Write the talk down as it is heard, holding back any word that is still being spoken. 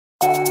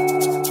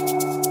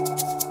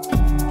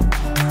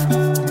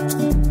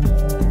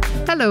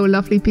Hello,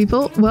 lovely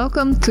people.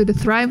 Welcome to the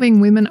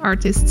Thriving Women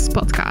Artists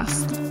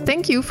podcast.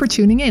 Thank you for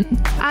tuning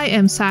in. I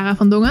am Sarah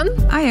van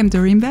Dongen. I am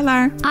Doreen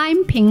Bellaar.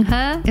 I'm Ping He.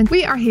 And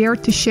we are here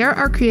to share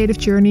our creative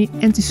journey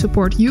and to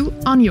support you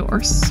on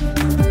yours.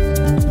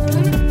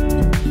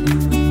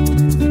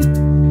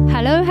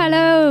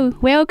 Hello.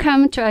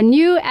 Welcome to a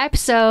new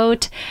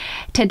episode.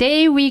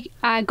 Today we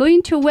are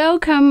going to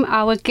welcome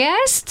our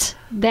guest.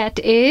 That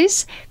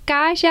is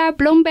Kajsa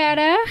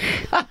Blomberg.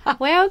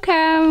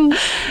 Welcome.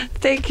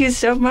 Thank you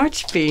so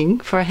much, Ping,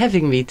 for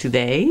having me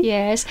today.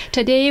 Yes.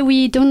 Today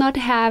we do not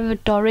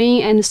have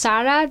Doreen and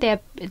Sarah.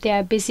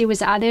 They're busy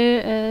with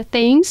other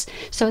things.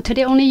 So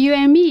today only you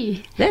and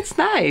me. That's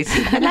nice.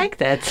 I like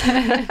that.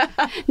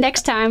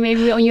 Next time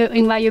maybe we'll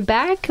invite you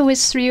back with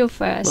three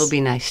of us. Will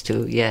be nice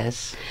too,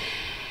 yes.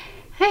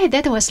 Hey,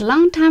 that was a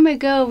long time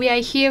ago. We are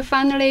here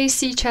finally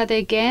see each other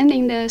again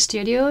in the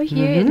studio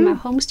here in my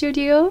home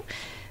studio.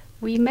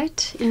 We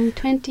met in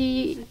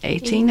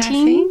 2018, I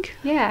think.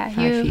 Yeah,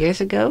 5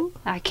 years ago.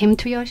 I came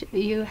to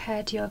you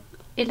had your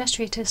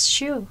illustrator's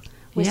show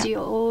with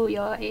your.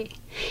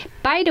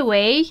 By the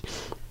way,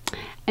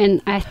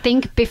 and I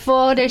think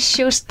before the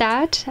show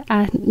start,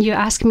 you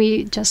asked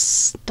me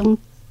just don't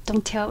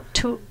tell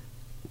too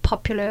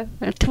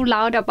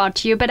loud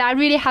about you, but I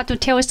really have to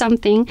tell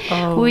something.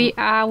 We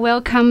are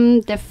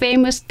welcome the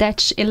famous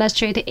Dutch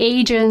illustrator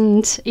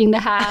agent in the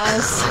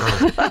house.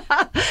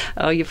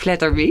 Oh, you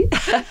flatter me.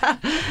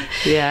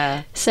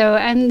 Yeah. So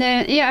and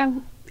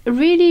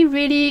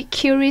really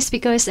curious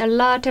because a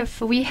lot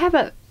of we have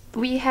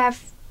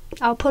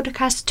our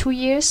podcast 2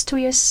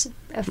 years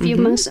a few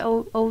months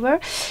over.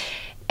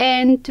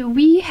 And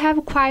we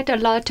have quite a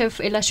lot of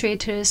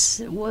illustrators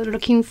who are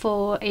looking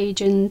for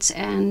agents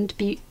and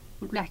be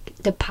like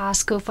the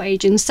past go for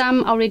agents.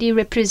 Some already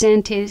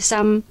represented,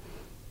 some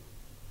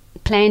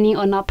planning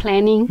or not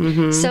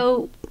planning.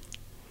 So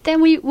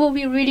then we will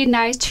be really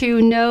nice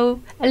to know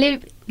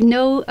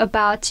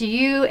about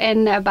you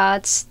and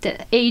about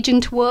the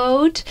agent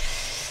world.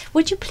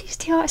 Would you please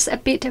tell us a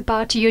bit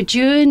about your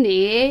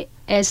journey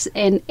as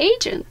an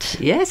agent?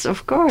 Yes,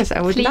 of course.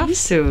 I would love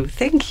to.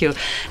 Thank you.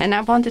 And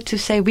I wanted to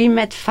say we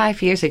met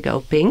 5 years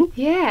ago, Ping.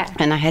 Yeah.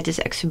 And I had this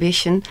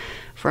exhibition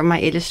for my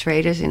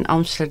illustrators in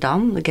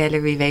Amsterdam, the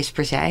gallery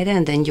Weesperzijde.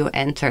 And then you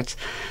entered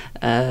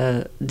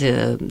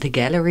the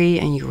gallery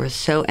and you were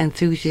so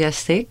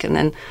enthusiastic. And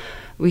then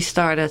we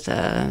started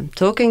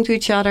talking to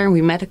each other.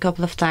 We met a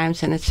couple of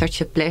times and it's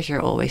such a pleasure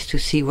always to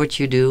see what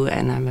you do.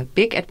 And I'm a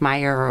big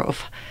admirer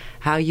of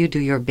how you do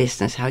your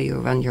business, how you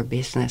run your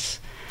business.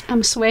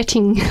 I'm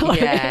sweating.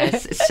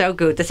 Yes, it's so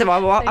good. That's why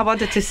I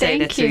wanted to say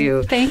that to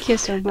you. Thank you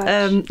so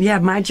much.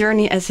 My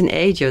journey as an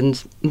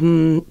agent.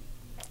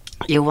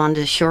 You want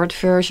the short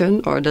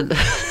version or the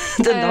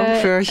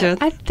long version?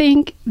 I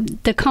think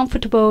the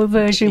comfortable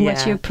version,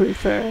 what you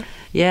prefer.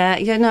 Yeah,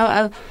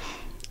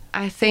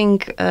 I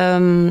think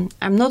I'm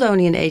not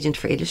only an agent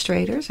for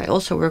illustrators. I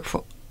also work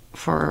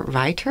for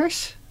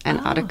writers and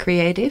other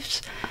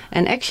creatives.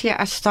 And actually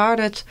I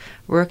started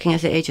working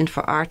as an agent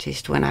for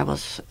artists when I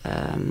was,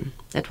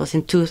 that was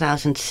in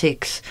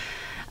 2006.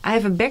 I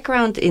have a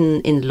background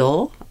in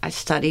law. I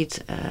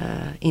studied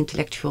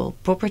intellectual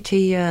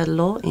property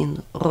law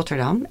in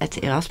Rotterdam at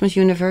the Erasmus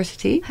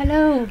University.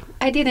 Hello,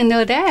 I didn't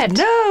know that.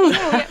 No.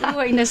 We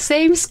were in the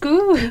same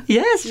school.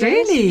 Yes,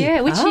 really?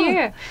 Yeah, which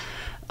year?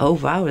 Oh,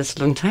 wow, that's a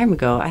long time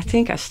ago. I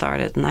think I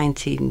started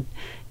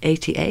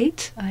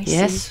 1988. I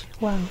yes. see.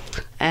 Wow.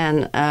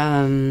 And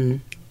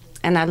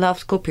I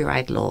loved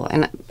copyright law.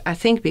 And I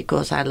think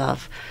because I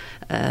love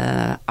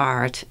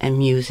art and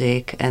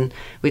music, and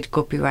with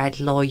copyright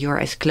law you're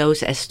as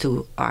close as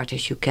to art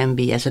as you can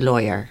be as a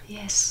lawyer.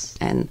 Yes.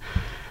 And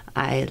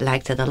I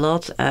liked it a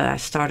lot. I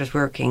started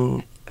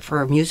working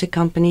for a music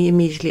company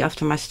immediately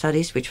after my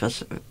studies,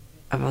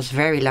 I was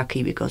very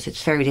lucky because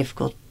it's very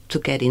difficult to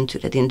get into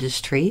that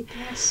industry.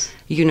 Yes.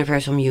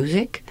 Universal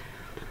Music.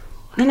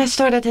 Then I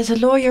started as a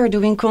lawyer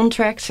doing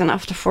contracts, and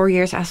after 4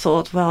 years I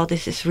thought, well,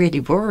 this is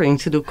really boring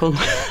to do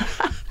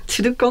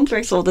to do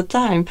contracts all the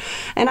time.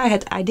 And I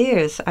had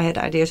ideas. I had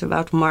ideas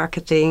about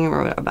marketing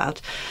or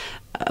about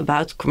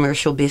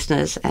commercial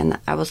business, and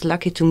I was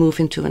lucky to move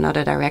into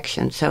another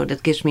direction. So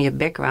that gives me a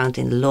background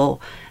in law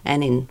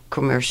and in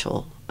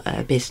commercial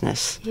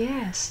business.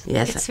 Yes.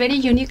 Yes. It's a very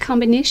unique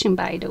combination,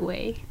 by the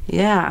way.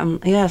 Yeah.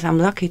 I'm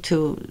lucky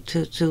to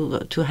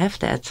have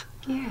that.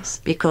 Yes.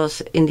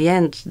 Because in the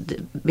end,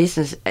 the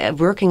business,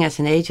 working as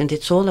an agent,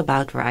 it's all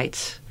about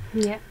rights.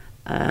 Yeah.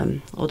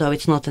 Although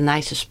it's not the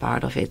nicest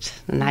part of it.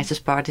 The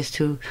nicest part is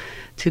to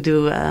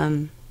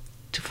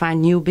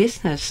find new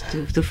business,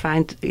 to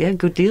find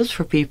good deals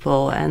for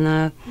people,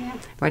 and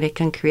where they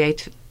can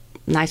create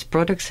nice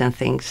products and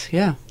things.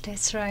 Yeah.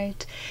 That's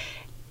right.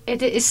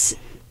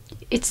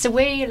 It's the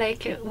way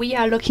like we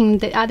are looking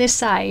the other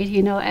side,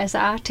 as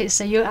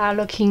artists.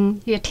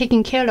 You're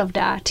taking care of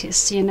the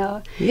artists,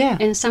 Yeah.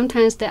 And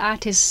sometimes the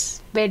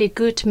artists very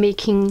good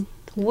making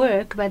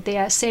work, but they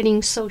are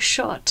selling so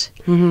short,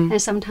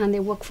 and sometimes they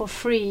work for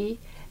free,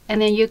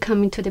 and then you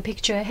come into the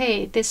picture.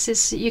 Hey, this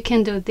is, you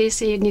can do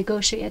this. You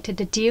negotiated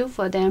the deal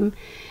for them.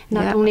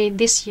 Not only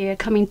this year,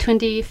 coming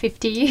 20,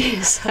 50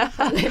 years.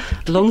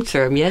 Long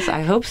term, yes,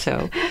 I hope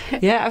so.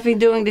 Yeah, I've been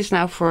doing this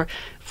now for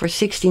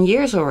 16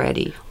 years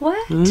already.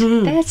 What?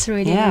 That's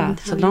really long time.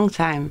 It's a long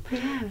time.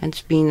 Yeah. And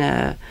it's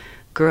been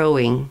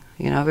growing,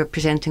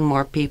 representing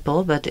more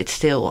people, but it's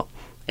still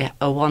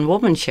a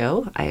one-woman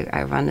show.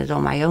 I run it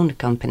on my own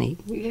company.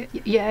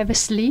 You ever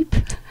sleep?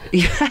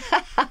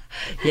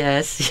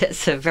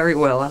 Yes, very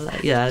well.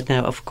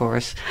 No, of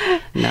course.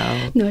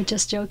 No. No,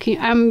 just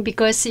joking.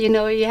 Because,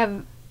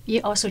 you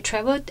also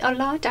traveled a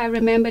lot. I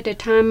remember the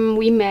time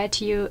we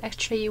met you,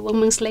 actually 1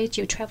 month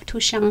later, you traveled to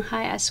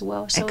Shanghai as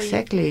well. So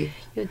exactly.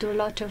 You do a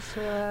lot of...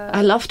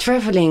 I love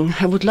traveling.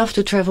 I would love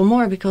to travel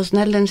more because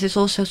Netherlands is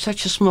also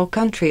such a small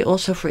country,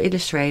 also for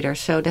illustrators.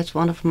 So that's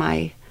one of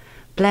my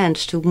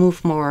plans, to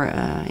move more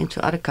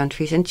into other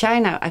countries. In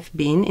China, I've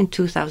been in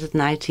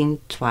 2019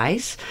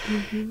 twice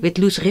with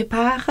Loes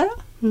Riphage.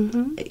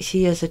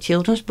 She is a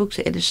children's books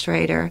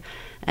illustrator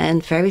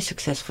and very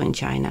successful in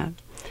China.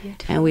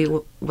 Beautiful. And we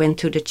went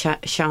to the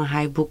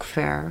Shanghai Book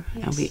Fair,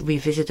 and we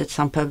visited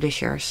some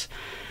publishers.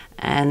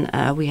 And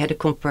we had a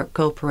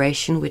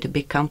cooperation with a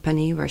big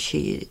company where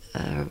she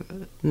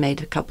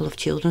made a couple of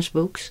children's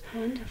books.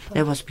 Wonderful.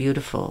 That was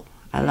beautiful.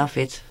 I love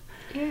it.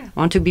 Yeah. I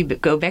want to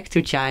go back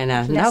to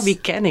China. Now we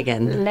can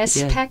again. Let's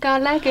pack our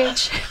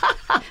luggage.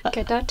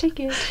 Get our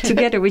ticket.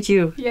 Together with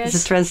you yes.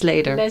 as a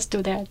translator. Let's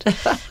do that.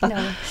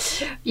 No.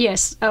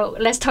 Yes. Oh,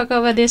 let's talk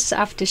about this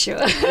after show.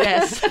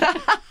 Yes.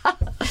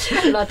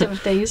 A lot of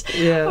things.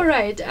 Yeah. All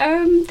right.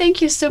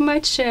 Thank you so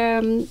much.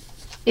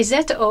 Is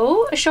that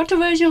all? A shorter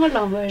version or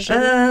long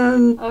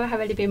version? Or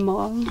have a little bit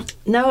more?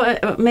 No,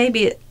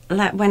 maybe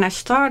when I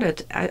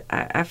started,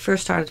 I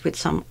first started with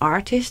some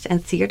artists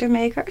and theater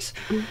makers.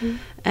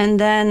 And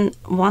then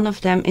one of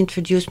them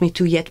introduced me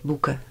to Jet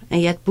Boeke.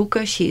 And Jet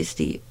Boeke, she is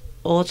the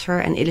author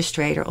and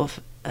illustrator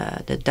of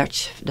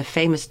the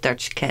famous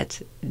Dutch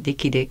cat,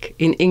 Dikkie Dik.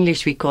 In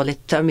English we call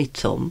it Tummy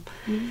Tom,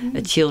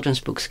 a children's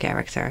books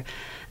character.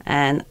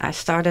 And I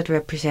started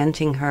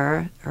representing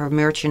her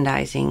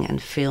merchandising and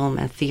film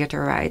and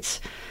theater rights.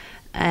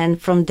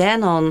 And from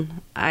then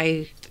on,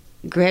 I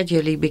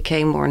gradually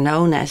became more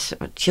known as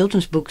a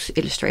children's books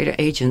illustrator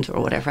agent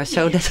or whatever.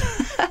 So that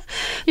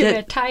you had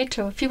a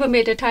title. People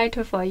made a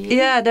title for you.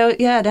 Yeah,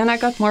 then I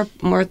got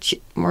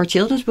more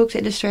children's books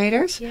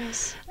illustrators.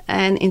 Yes.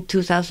 And in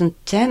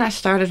 2010, I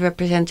started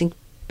representing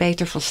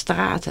Peter van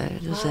Straten,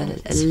 who's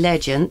a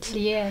legend.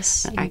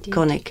 Yes, an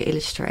iconic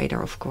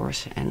illustrator, of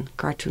course, and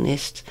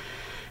cartoonist.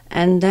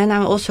 And then I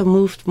also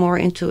moved more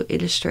into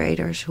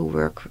illustrators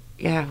who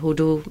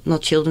do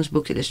not children's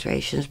book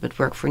illustrations, but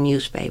work for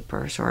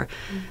newspapers or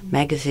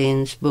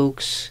magazines,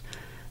 books.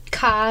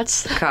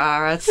 Cards,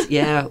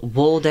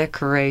 wall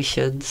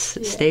decorations,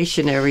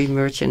 stationery,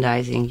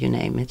 merchandising, you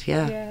name it,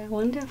 Yeah,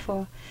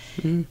 wonderful.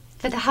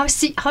 But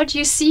how do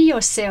you see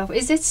yourself?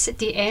 Is it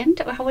the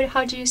end? Or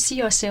how do you see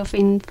yourself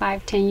in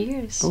 5-10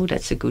 years? Oh,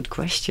 that's a good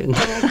question.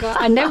 Oh my God,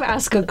 I never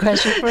ask a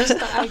question first.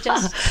 I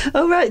just...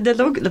 Oh, right.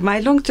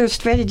 My long-term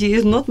strategy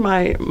is not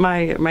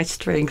my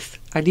strength.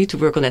 I need to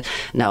work on that.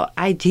 Now,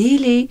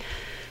 ideally,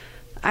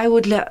 I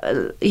would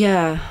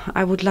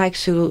like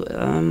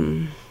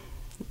to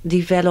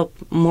develop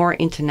more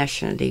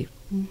internationally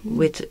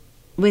with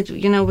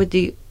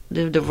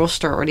the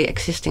roster or the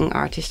existing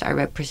artists I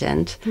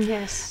represent.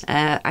 Yes.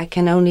 I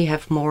can only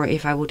have more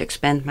if I would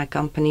expand my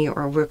company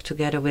or work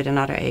together with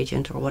another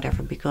agent or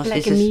whatever, because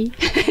like this me.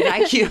 is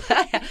like you.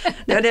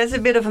 No, there's a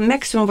bit of a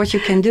maximum what you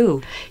can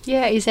do.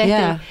 Yeah, exactly.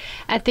 Yeah.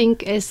 I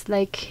think it's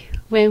like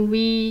when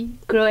we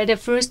grow at the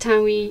first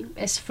time,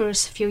 as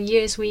first few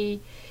years, we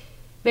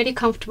very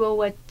comfortable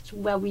with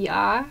where we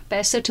are, but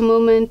at a certain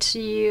moment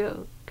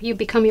you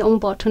become your own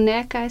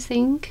bottleneck, I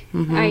think.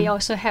 I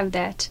also have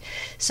that.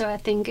 So I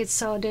think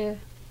it's all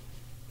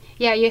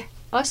you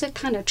also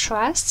kind of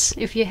trust.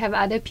 If you have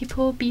other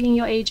people being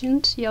your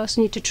agent, you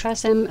also need to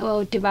trust them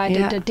or divide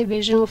the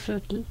division of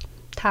the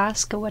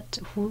task,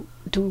 who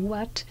do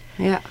what.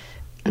 Yeah.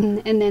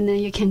 And then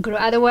you can grow.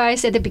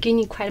 Otherwise, at the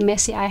beginning, quite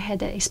messy. I had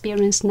the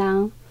experience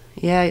now.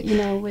 Yeah, you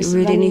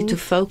really need to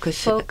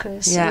focus.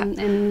 Yeah.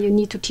 And you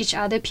need to teach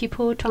other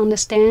people to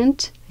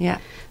understand. Yeah.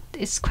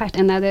 It's quite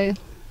another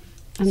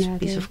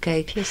piece of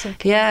cake.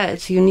 Yeah,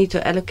 you need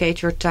to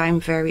allocate your time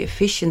very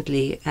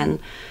efficiently and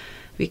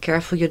be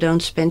careful you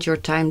don't spend your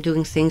time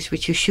doing things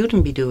which you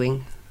shouldn't be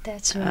doing.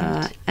 That's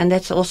right. And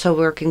that's also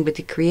working with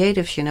the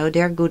creatives,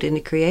 they're good in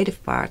the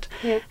creative part.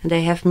 Yeah. And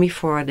they have me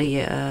for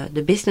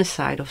the business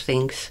side of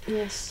things.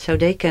 Yes. So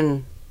they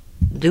can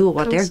do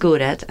what they're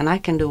good at and I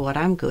can do what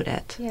I'm good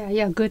at. Yeah,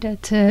 you're good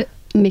at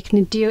making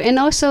a deal. And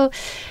also,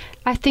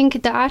 I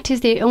think the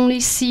artists, they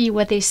only see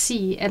what they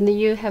see, and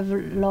you have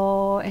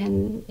law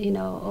and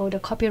all the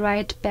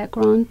copyright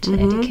background,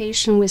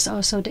 education with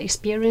also the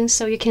experience,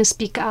 so you can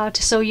speak out.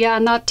 So you are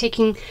not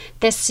taking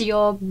that's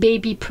your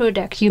baby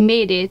product. You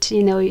made it.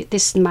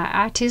 This is my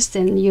artist,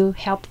 and you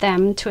help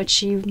them to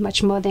achieve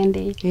much more than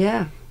they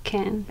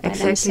can by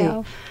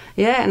themselves.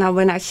 Yeah, and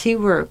when I see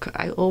work,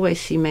 I always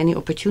see many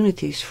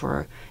opportunities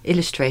for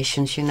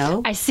illustrations, you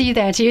know. I see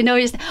that, you know,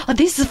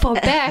 this is for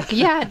back,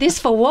 yeah, this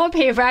for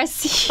wallpaper. I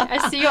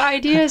see your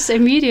ideas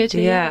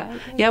immediately. Yeah.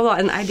 Well,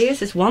 and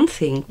ideas is one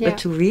thing, Yeah. but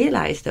to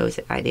realize those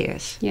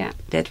ideas, Yeah.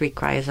 that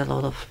requires a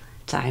lot of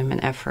time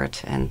and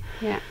effort, and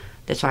Yeah.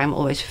 that's why I'm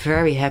always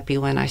very happy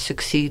when I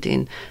succeed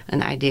in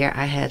an idea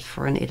I had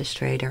for an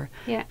illustrator.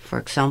 Yeah. For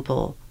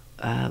example,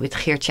 with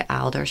Geertje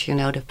Aalders, you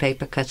know, the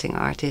paper cutting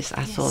artist,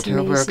 I thought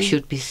her work amazing.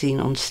 should be seen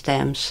on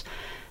stamps,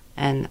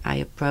 and I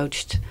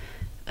approached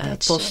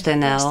That's,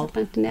 PostNL,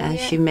 PostNL, and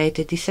yeah. she made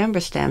the December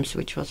stamps,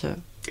 which was a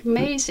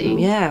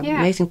Amazing.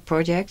 amazing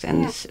project.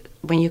 And Yeah.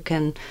 when you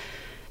can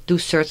do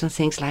certain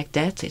things like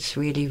that, it's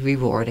really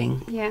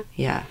rewarding. Yeah.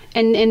 Yeah,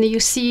 And you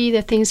see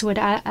the things where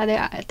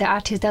the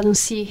artist doesn't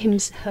see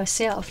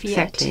herself yet,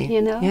 exactly.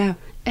 you know, Yeah,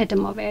 add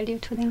more value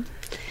to them.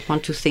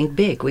 want to think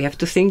big. We have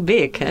to think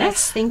big. Eh?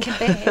 Let's think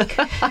big.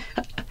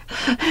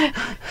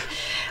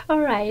 All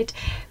right.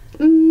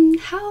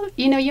 How,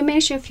 you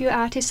mentioned a few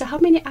artists. So how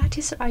many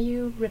artists are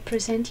you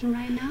representing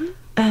right now?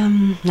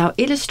 Now,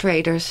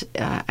 illustrators,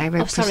 I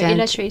represent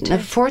illustrator.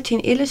 14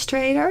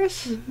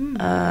 illustrators,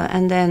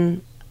 and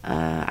then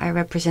I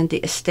represent the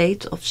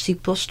estate of C.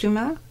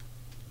 Postuma.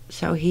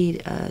 So he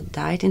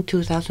died in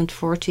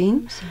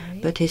 2014,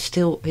 but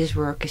his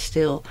work is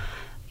still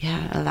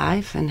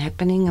alive and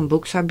happening, and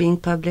books are being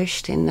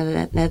published in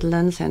the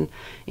Netherlands and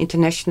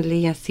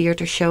internationally, and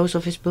theater shows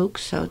of his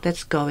books. So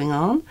that's going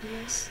on.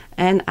 Yes.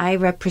 And I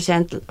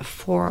represent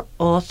 4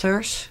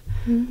 authors,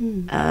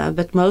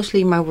 but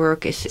mostly my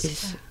work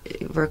is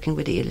working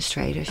with the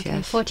illustrators. Okay,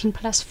 yes, 14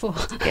 plus 4.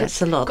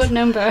 Yes, a lot. Good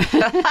number.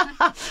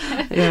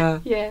 Yeah.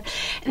 Yeah.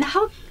 And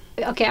how?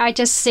 Okay, I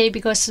just say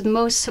because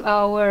most of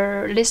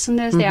our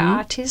listeners, they're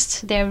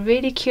artists. They're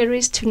really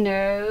curious to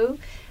know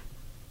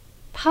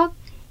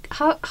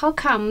how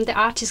come the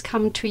artists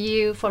come to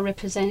you for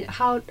represent?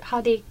 How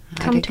they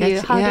come to you?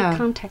 How they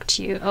contact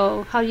you?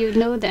 Or how you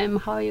know them?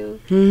 How you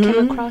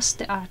came across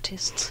the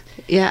artists?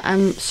 Yeah,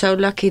 I'm so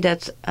lucky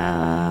that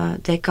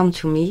they come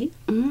to me,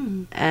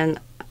 and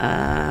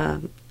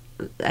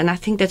I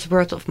think that's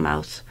word of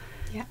mouth.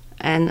 Yeah.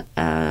 And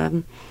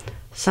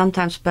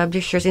sometimes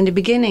publishers, in the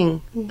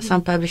beginning,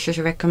 some publishers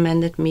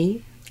recommended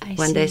me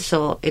when they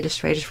saw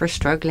illustrators were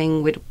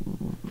struggling with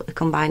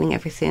combining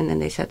everything, and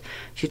they said,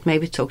 you should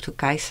maybe talk to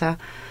Kajsa.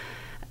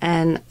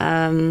 And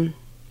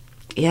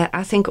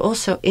I think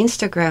also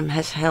Instagram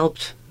has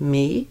helped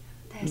me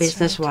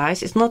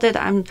business-wise. Right. It's not that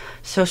I'm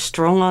so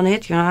strong on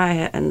it,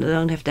 I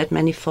don't have that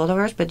many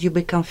followers, but you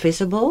become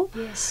visible.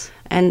 Yes.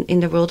 And in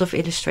the world of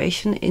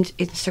illustration,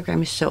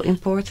 Instagram is so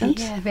important.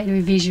 Yeah,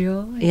 very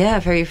visual. Yeah,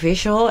 very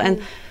visual.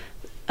 And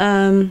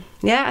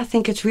I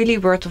think it's really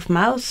word of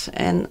mouth.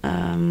 And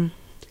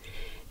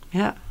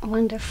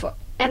wonderful.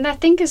 And I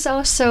think it's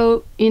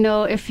also,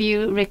 if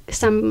you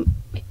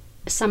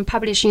some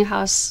publishing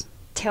house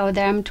tell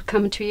them to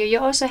come to you, you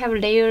also have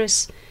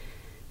layers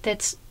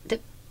that's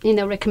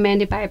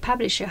recommended by a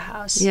publisher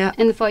house. Yeah.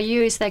 And for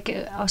you, it's like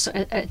also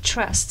a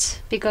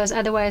trust, because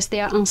otherwise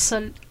they are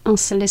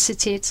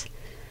unsolicited.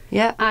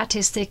 Yeah.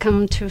 Artists, they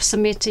come to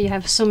submit. You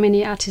have so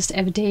many artists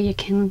every day you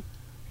can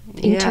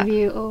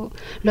interview or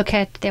look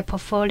at their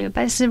portfolio.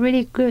 But it's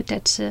really good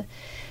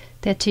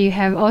that you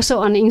have also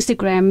on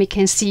Instagram. We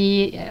can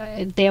see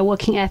their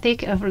working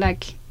ethic of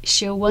like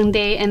show one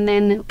day and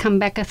then come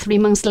back 3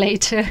 months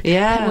later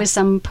with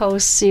some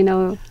posts,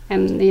 and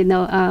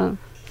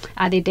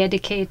are they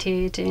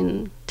dedicated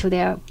to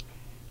their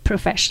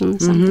profession,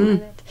 something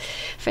like that.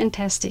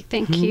 Fantastic,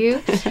 thank you.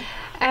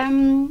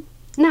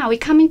 Now we're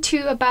coming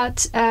to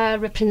about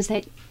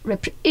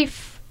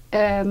if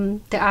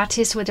the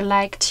artist would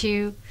like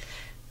to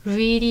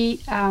really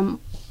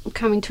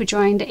coming to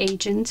join the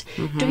agent,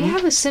 do you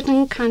have a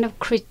certain kind of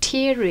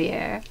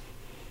criteria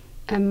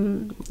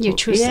you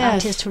choose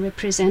artists to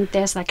represent?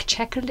 There's like a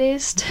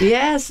checklist.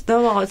 Yes,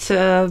 it's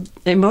a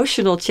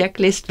emotional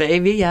checklist,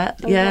 baby. Yeah.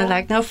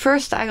 Like now,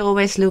 first I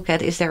always look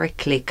at, is there a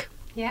click?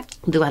 Yeah.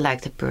 Do I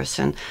like the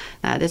person?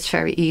 Now that's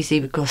very easy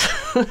because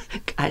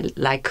I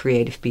like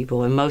creative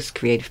people, and most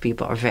creative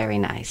people are very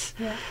nice.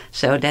 Yeah.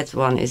 So that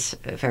one is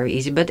very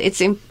easy. But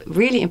it's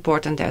really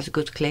important there's a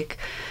good click.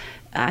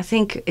 I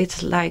think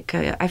it's like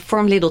I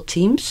form little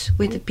teams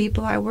with the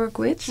people I work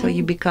with. So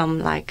you become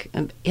like,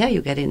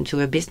 you get into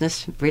a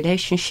business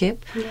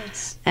relationship.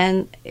 Yes.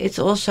 And it's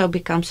also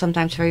become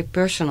sometimes very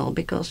personal,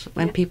 because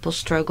when people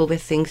struggle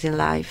with things in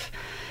life,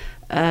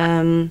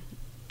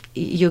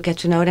 you get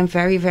to know them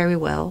very, very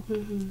well.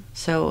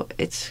 So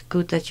it's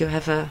good that you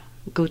have a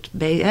good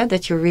base,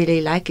 that you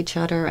really like each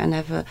other and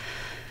have a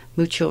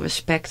mutual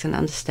respect and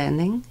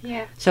understanding.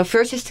 Yeah. So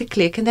first is the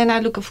click, and then I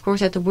look, of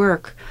course, at the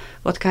work.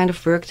 What kind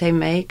of work they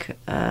make,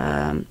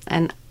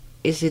 and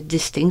is it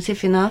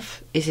distinctive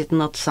enough? Is it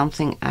not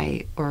something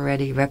I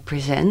already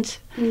represent?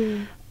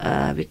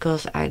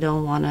 Because I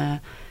don't want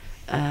to.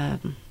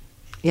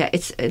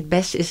 It's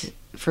best is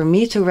for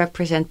me to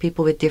represent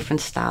people with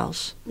different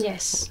styles.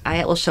 Yes.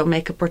 I also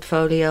make a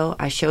portfolio.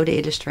 I show the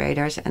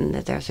illustrators, and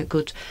that there's a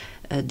good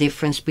a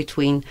difference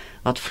between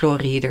what Floor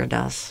Reader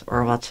does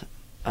or what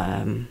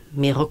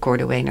Merel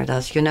Cordewener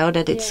does. You know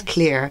that it's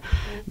clear,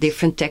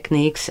 different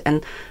techniques.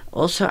 And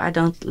also I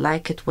don't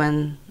like it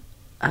when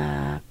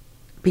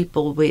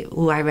people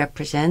who I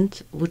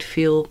represent would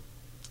feel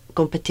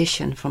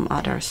competition from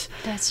others.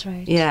 That's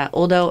right. Yeah,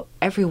 although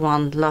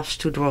everyone loves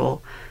to draw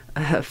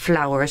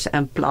flowers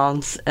and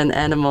plants and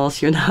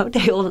animals, you know,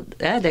 they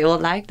all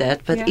like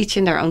that, but each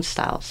in their own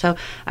style. So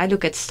I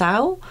look at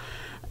style,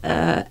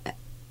 and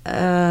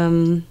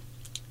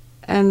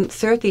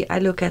thirdly, I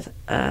look at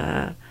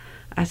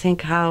I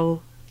think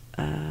how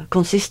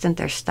consistent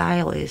their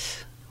style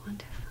is.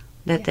 Wonderful.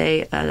 That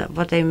they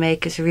what they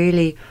make is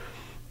really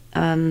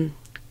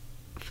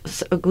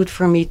good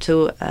for me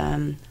to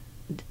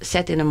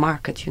set in a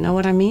market. You know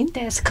what I mean?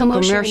 There's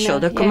commercial,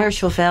 the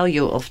commercial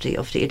value of the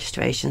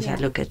illustrations I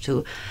look at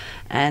too.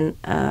 And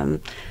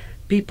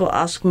people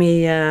ask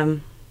me,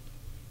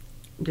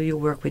 do you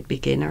work with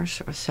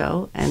beginners or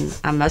so? And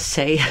I must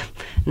say,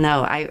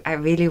 no. I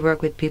really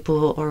work with people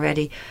who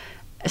already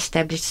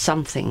established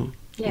something.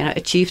 You know,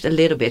 achieved a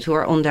little bit, who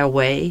are on their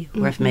way,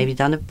 who have maybe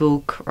done a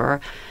book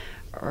or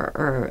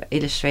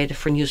illustrated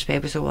for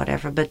newspapers or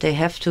whatever. But there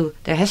has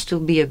to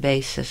be a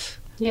basis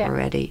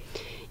already.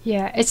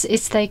 Yeah,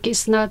 it's like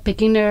it's not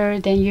beginner.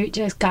 Then you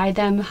just guide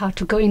them how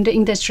to go in the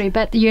industry,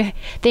 but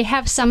they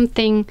have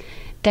something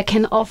that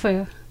can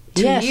offer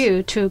to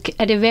you to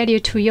add a value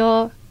to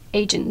your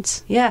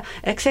agents. Yeah,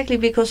 exactly,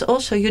 because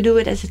also you do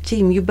it as a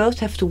team. You both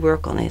have to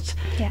work on it.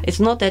 Yeah.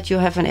 It's not that you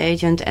have an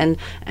agent and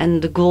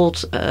the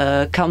gold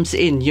comes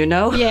in, you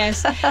know?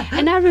 Yes.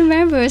 And I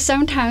remember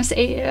sometimes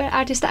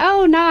artists,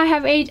 now I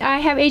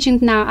have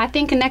agent now. I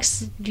think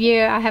next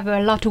year I have a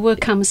lot of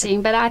work comes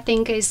in, but I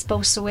think it's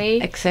both way.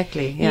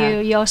 Exactly, yeah.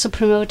 You also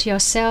promote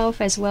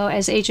yourself as well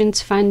as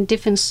agents find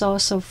different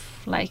source of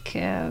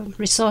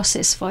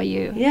resources for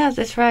you. Yeah,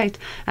 that's right.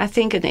 I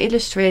think an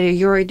illustrator,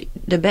 you're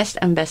the best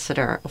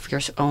ambassador of your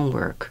own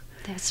work.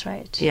 That's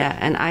right. Yeah,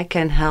 and I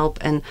can help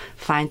and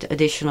find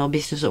additional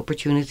business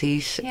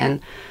opportunities and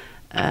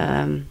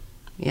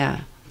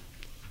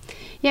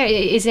Yeah,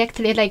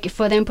 exactly. Like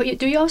for example,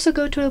 do you also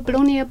go to a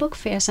Bologna book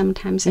fair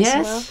sometimes as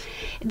well?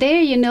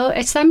 There, you know,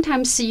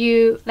 sometimes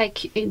you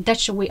like in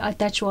Dutch.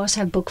 Dutch also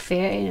have book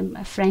fair,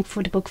 a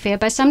Frankfurt book fair.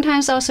 But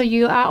sometimes also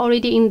you are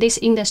already in this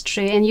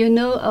industry and you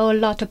know a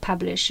lot of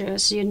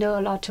publishers. You know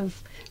a lot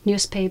of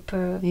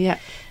newspaper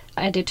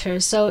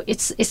editors. So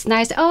it's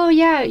nice.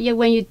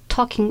 When you're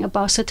talking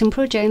about certain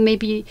project,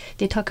 maybe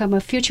they talk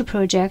about future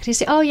project. You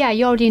say,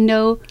 you already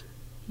know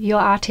your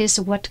artist,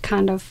 what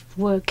kind of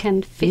work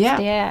can fit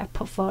their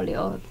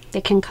portfolio.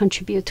 They can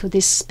contribute to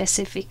this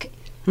specific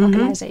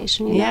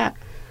organization. You know?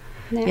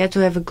 Yeah, to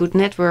have a good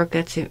network,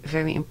 that's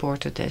very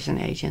important as an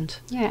agent.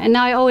 Yeah, and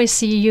I always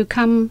see you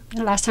come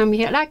last time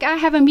here. Like I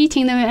have a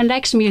meeting in the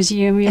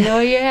Rijksmuseum, you know,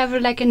 you have a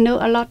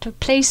lot of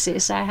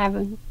places I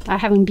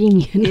haven't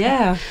been. You know?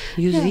 Yeah,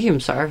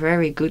 museums are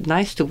very good,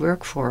 nice to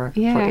work for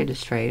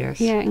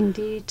illustrators. Yeah,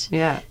 indeed.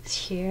 Yeah.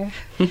 Here.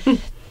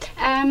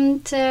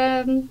 And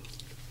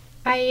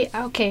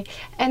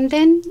and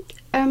then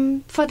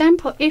for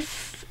example,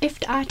 if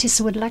the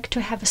artist would like to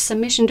have a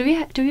submission, do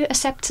you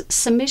accept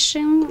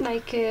submission,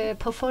 like a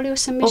portfolio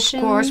submission?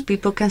 Of course,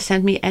 people can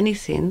send me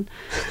anything,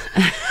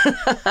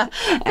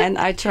 and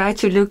I try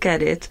to look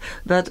at it.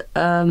 But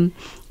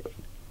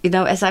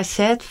as I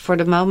said, for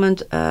the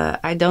moment,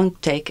 I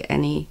don't take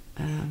any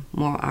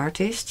more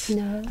artists.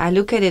 No. I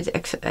look at it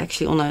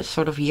actually on a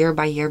sort of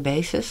year-by-year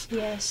basis.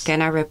 Yes.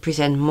 Can I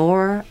represent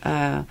more?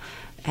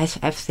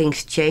 Have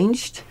things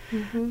changed?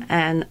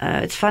 And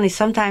it's funny,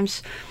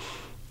 sometimes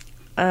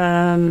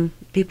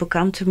people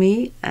come to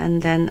me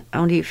and then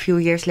only a few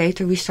years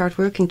later we start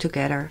working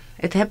together.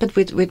 It happened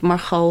with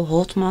Margot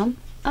Holtman.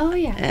 Oh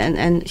yeah.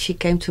 And she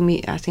came to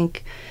me, I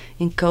think,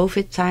 in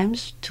COVID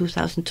times,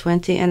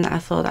 2020, and I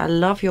thought, I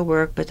love your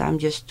work, but I'm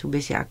just too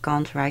busy, I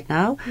can't right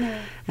now. No.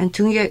 And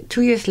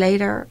 2 years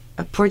later,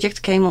 a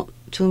project came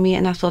to me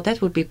and I thought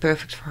that would be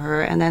perfect for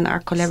her, and then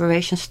our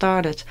collaboration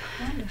started.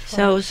 Wonderful.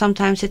 So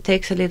sometimes it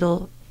takes a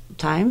little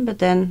time, but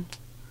then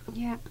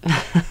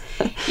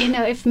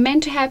if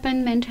meant to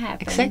happen, meant to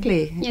happen.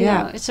 Exactly. You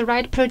know, it's the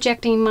right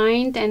project in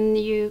mind, and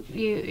you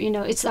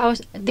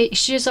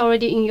she's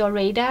already in your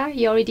radar.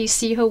 You already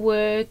see her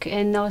work,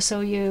 and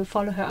also you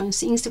follow her on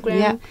Instagram.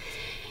 Yeah.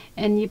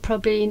 And you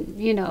probably,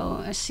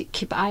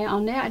 keep eye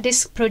on it.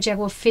 This project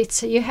will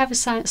fit. You have a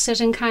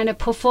certain kind of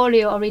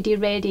portfolio already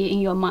ready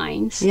in your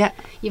mind. Yeah.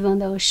 Even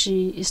though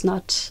she is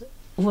not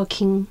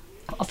working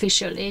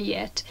officially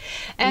yet.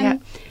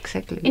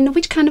 Exactly. In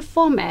which kind of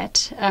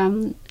format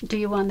do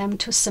you want them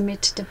to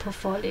submit the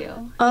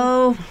portfolio?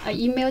 Oh, an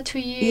email to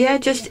you? Yeah,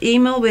 just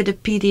email with a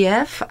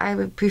PDF. I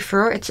would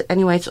prefer it's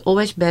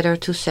always better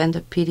to send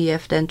a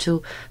PDF than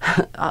to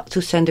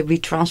send a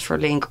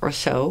WeTransfer link or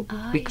so.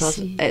 Because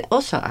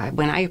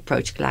when I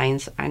approach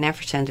clients, I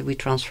never send a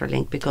WeTransfer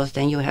link, because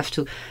then you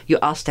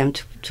ask them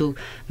to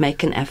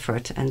make an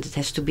effort, and it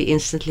has to be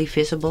instantly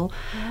visible.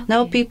 Okay.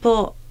 Now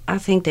people, I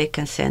think they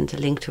can send a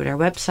link to their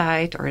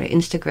website or their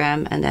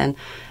Instagram, and then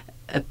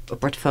a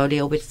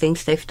portfolio with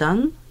things they've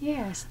done.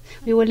 Yes,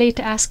 we will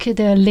later ask you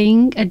the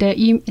link,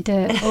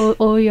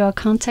 all your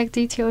contact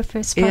details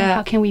first. Yeah.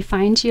 How can we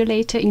find you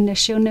later in the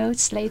show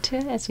notes later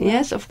as well?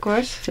 Yes, of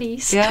course.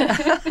 Please. Yeah.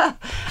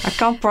 I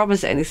can't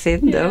promise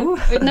anything though.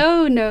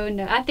 No.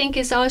 I think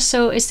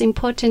it's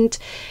important.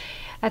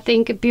 I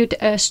think build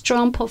a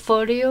strong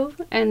portfolio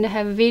and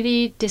have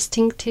really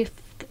distinctive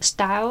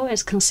style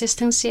as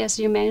consistency, as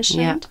you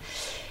mentioned.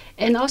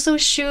 And also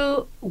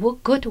show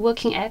good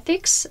working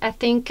ethics. I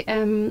think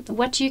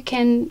what you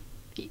can,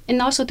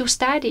 and also do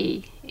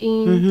study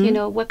in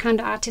what kind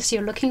of artists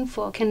you're looking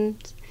for. Can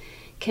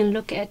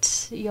look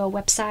at your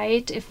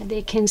website if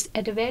they can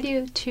add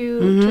value to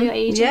your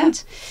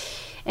agent,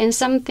 and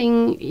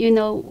something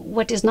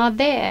what is not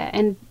there,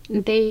 and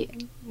they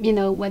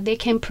what they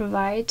can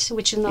provide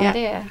which is not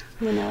there.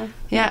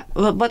 Yeah,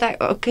 well, what I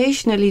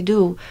occasionally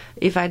do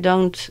if I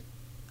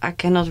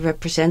cannot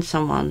represent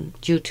someone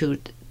due to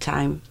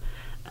time.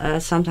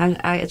 Sometimes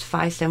I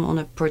advise them on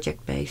a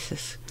project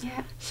basis.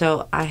 Yeah.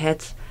 So I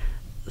had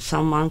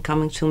someone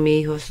coming to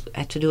me who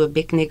had to do a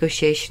big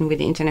negotiation with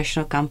an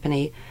international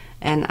company,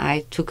 and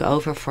I took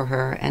over for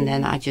her, and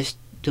then I just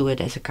do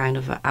it as a kind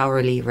of an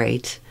hourly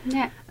rate.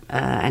 Yeah.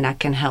 And I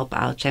can help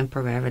out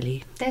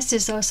temporarily. This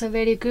is also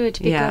very good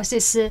because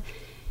it's,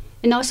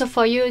 and also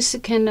for you, it's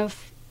kind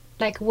of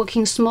like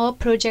working small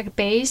project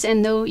base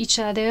and know each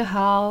other,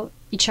 how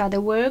each other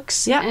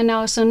works, and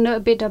also know a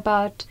bit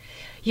about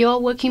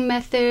your working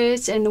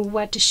methods and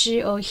what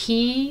she or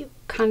he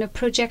kind of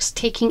projects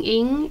taking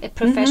in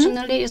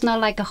professionally. It's not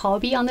like a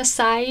hobby on the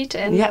side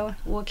and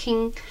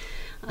working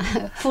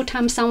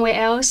full-time somewhere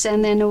else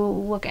and then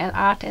work at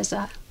art as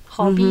a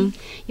hobby.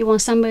 You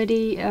want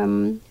somebody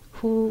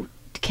who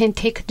can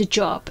take the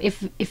job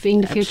if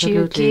in the future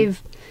you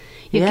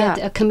get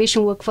a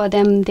commission work for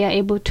them, they're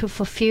able to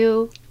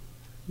fulfill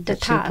the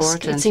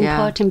task. It's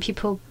important.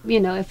 People,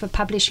 if we're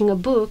publishing a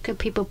book,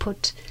 people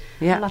put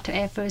a lot of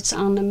efforts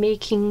on the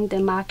making, the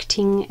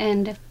marketing,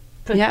 and the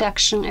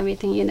production.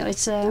 Everything.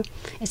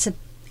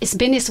 It's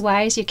business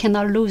wise. You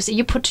cannot lose.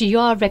 You put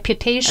your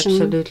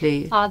reputation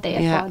out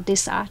there for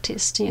this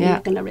artist. You're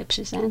gonna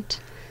represent.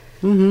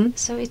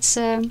 So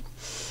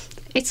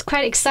it's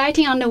quite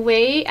exciting on the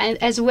way, and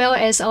as well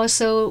as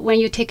also when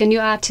you take a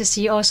new artist,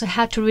 you also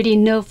have to really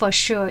know for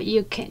sure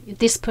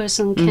this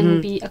person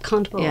can be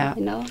accountable.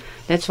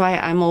 That's why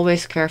I'm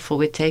always careful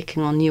with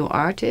taking on new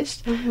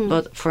artists,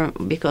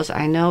 because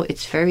I know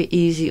it's very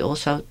easy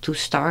also to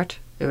start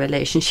a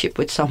relationship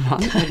with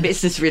someone, a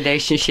business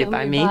relationship.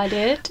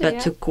 But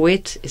to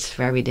quit is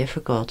very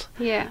difficult.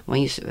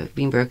 When you've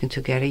been working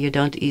together, you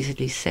don't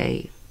easily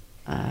say,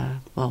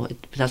 well,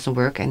 it doesn't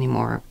work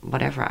anymore.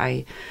 Whatever.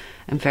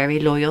 I'm very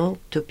loyal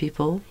to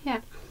people.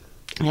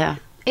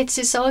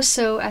 It's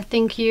also, I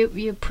think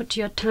you put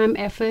your time,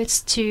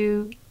 efforts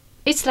to,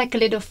 it's like a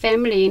little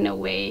family in a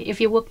way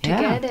if you work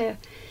together,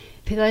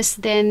 because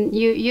then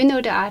you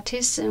know the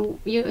artist and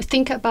you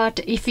think about,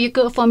 if you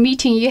go for a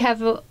meeting, you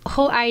have a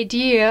whole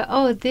idea,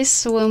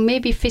 this will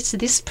maybe fits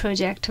this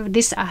project or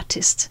this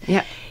artist.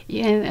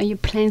 You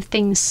plan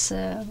things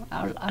a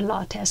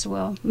lot as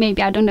well.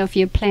 Maybe, I don't know if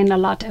you plan a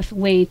lot of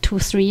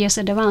 2-3 years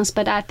in advance,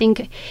 but I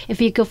think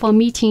if you go for a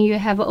meeting, you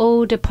have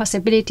all the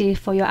possibility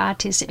for your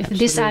artist. If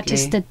this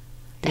artist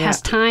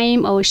has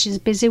time or she's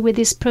busy with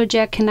this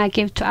project, can I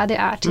give to other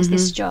artists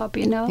this job,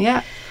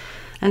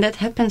 And that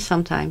happens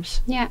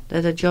sometimes.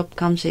 That a job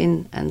comes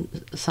in and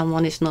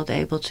someone is not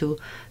able to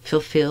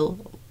fulfill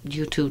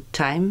due to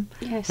time.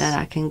 Then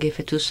I can give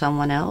it to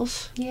someone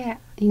else.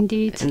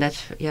 Indeed. And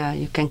that's,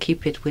 you can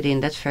keep it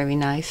within. That's very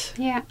nice.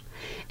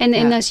 And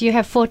as you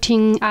have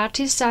 14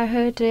 artists, I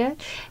heard there,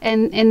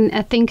 and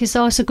I think it's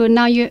also good.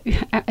 Now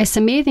it's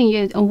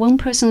amazing. One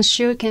person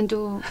sure can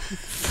do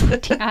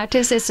 14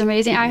 artists. It's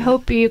amazing. I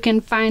hope you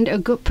can find a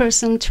good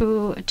person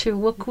to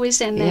work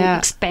with and then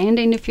expand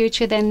in the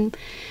future. Then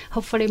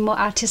hopefully more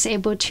artists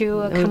able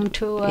to come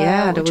to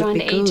join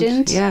the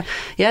agent.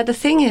 The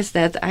thing is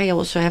that I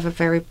also have a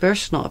very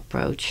personal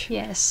approach.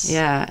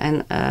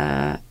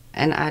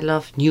 And I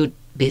love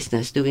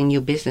doing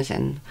new business,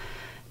 and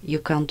you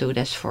can't do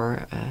this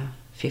for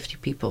 50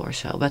 people or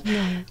so. But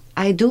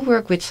I do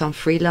work with some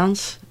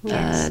freelance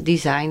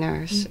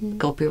designers,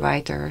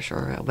 copywriters,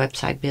 or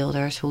website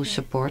builders who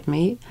support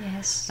me.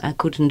 I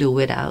couldn't do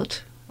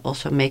without.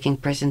 Also making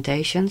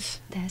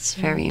presentations. That's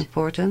very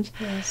important.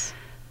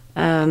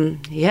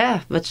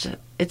 But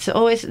it's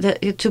always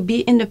to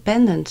be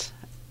independent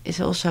is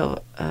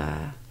also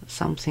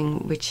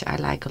something which I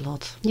like a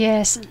lot.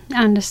 Yes,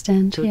 I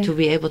understand. To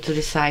be able to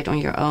decide on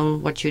your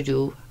own what you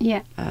do,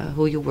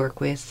 who you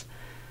work with.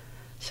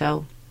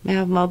 So,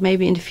 well,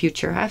 maybe in the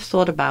future. I've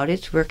thought about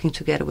it, working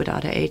together with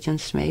other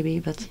agents maybe,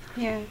 but...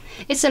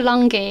 It's a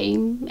long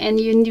game,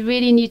 and you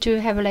really need to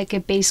have like a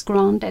base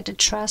ground that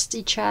trust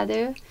each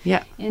other.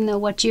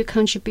 What you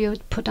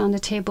contribute, put on the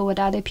table, what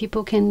other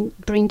people can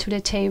bring to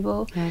the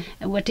table,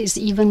 and what is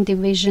even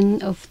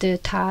division of the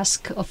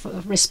task, of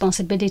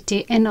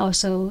responsibility, and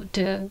also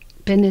the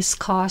business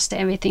cost,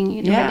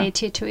 everything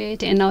related to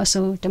it, and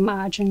also the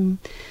margin.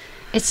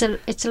 It's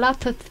a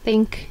lot to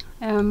think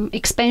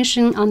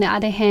expansion, on the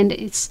other hand,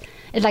 it's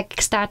like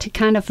start a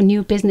kind of a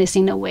new business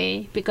in a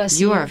way, because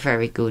You are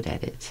very good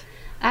at it.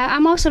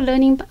 I'm also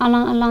learning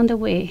along the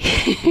way.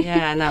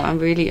 Yeah, no, I'm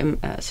really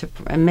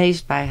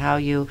amazed by how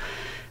you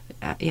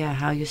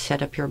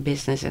set up your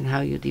business and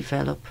how you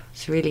develop.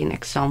 It's really an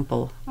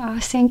example. Oh,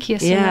 thank you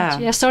so Yeah.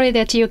 much. Yeah, sorry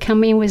that you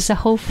come in with a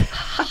whole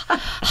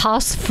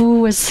house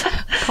full with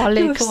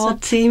colleagues. A whole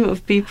team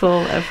of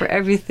people for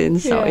everything.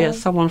 So Yeah.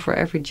 someone for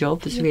every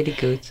job is really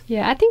good.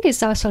 Yeah, I think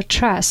it's also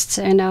trust.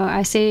 You know,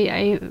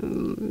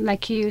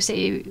 like you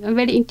say, I'm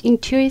very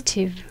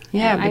intuitive.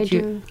 Yeah, I but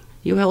do.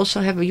 you also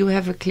have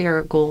a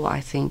clear goal,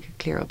 I think, a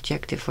clear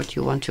objective, what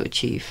you want to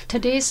achieve.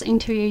 Today's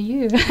interview,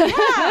 you.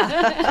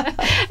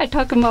 I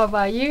talk more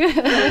about you.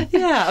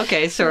 Yeah,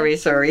 okay, sorry.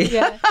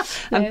 Yeah.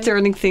 I'm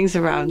turning things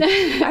around.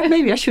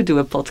 Maybe I should do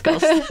a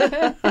podcast.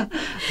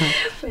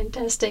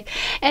 Fantastic.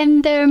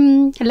 And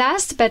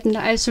last but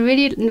not, it's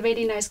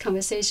really nice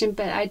conversation,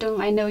 but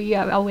I know you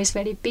are always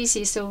very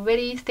busy, so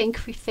very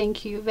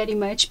thank you very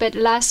much. But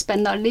last but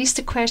not least,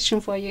 the question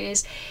for you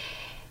is,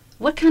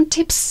 what kind of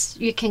tips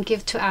you can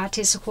give to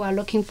artists who are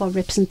looking for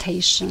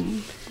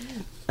representation?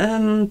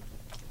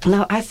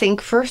 Now, I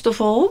think, first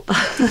of all,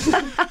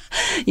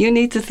 you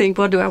need to think,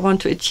 what do I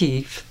want to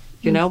achieve?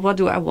 You know, what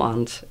do I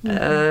want?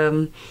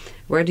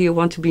 Where do you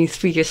want to be in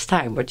 3 years'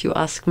 time? What you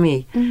ask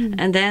me.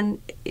 And then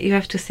you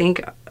have to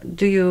think,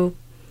 do you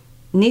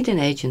need an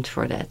agent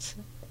for that?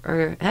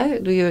 Or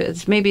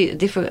it's maybe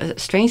a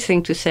strange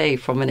thing to say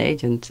from an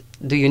agent.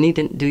 Do you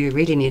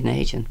really need an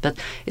agent? But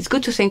it's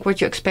good to think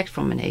what you expect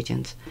from an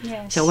agent.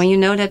 Yes. So when you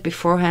know that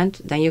beforehand,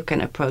 then you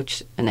can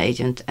approach an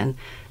agent and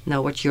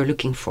know what you're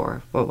looking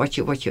for, or what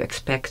you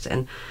expect.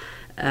 And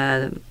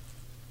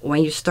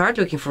when you start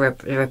looking for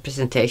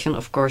representation,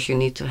 of course, you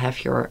need to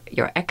have your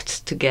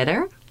act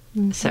together.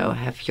 So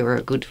have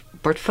your good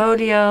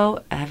portfolio,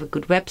 have a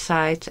good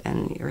website,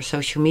 and your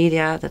social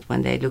media, that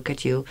when they look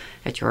at you,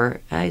 at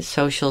your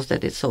socials,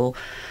 that it's all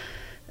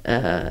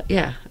a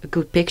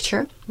good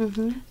picture.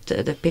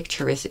 The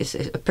picture is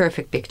a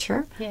perfect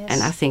picture. Yes.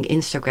 And I think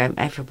Instagram,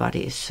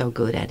 everybody is so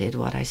good at it,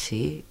 what I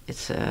see.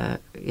 It's that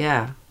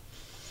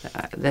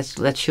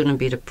shouldn't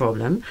be the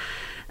problem.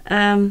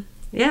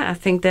 I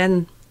think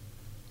then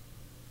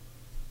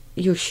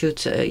you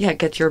should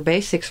get your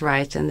basics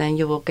right, and then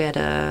you will get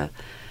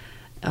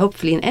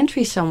hopefully an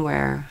entry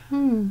somewhere.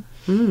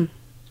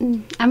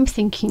 I'm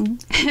thinking.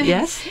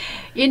 Yes.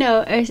 You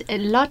know, a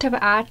lot of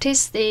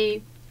artists,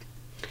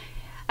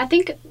 I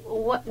think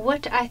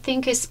what I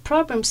think is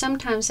problem,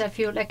 sometimes I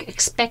feel like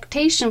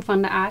expectation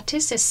from the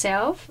artist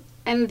itself,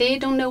 and they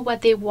don't know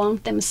what they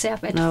want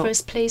themselves at the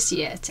first place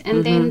yet.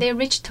 And then they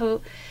reach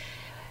to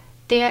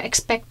their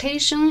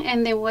expectation,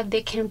 and then what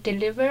they can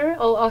deliver,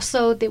 or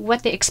also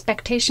what the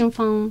expectation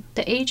from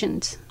the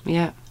agent.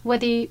 Yeah.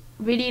 What they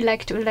really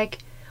like to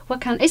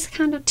it's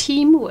kind of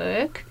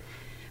teamwork.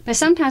 But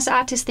sometimes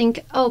artists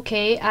think,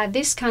 okay,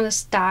 this kind of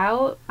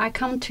style, I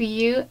come to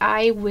you,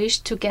 I wish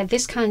to get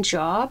this kind of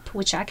job,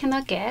 which I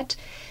cannot get.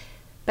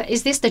 But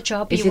is this the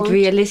job you want? Is it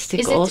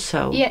realistic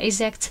also? Yeah,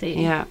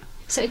 exactly. Yeah.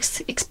 So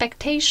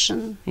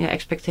expectation. Yeah,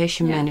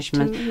 expectation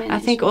management. to manage I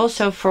think it.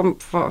 also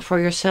for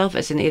yourself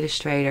as an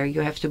illustrator,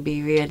 you have to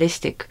be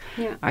realistic.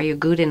 Yeah. Are you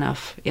good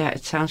enough? Yeah,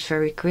 it sounds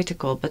very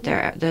critical, but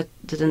the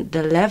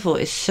level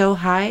is so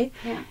high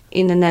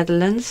in the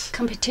Netherlands.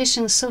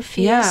 Competition is so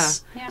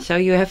fierce. Yeah. So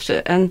you have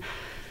to, and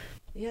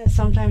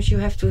sometimes you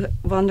have to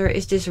wonder,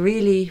 is this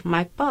really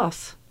my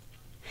path?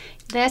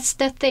 That's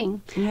the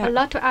thing. Yeah. A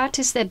lot of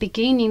artists at the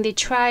beginning, they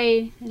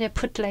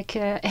put like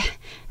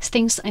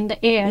things in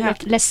the air. Yeah.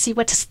 Let's see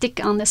what stick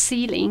on the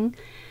ceiling.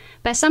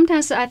 But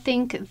sometimes I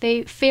think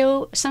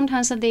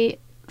sometimes they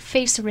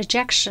face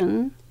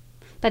rejection,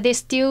 but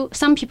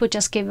some people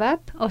just give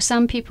up, or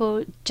some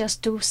people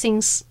just do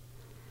things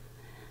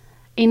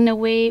in a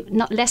way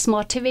not less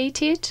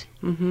motivated.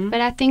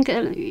 But I think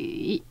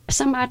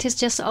some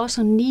artists just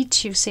also need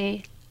to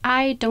say,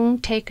 I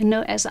don't take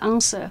no as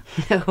answer.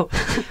 No,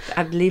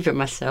 I believe in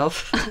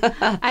myself.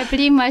 I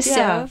believe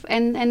myself,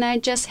 and I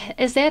just,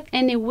 is there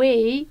any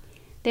way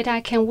that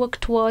I can work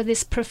toward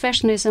this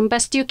professionalism,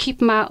 but still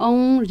keep my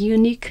own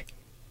unique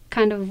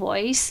kind of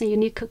voice,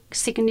 unique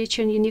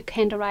signature, unique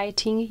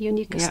handwriting,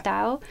 unique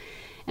style,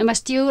 and but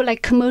still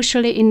like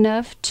commercially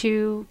enough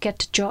to get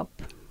the job,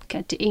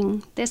 get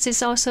in. This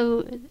is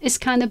also, it's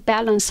kind of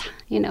balance,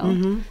 you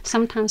know.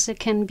 Sometimes it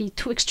can be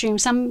too extreme.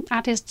 Some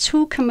artists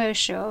too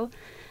commercial,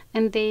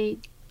 and they,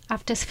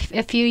 after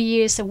a few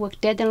years of work,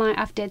 deadline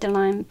after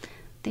deadline,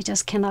 they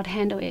just cannot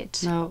handle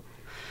it.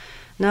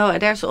 No,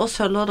 there's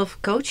also a lot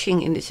of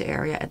coaching in this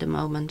area at the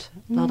moment.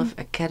 A lot of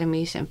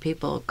academies and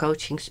people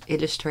coaching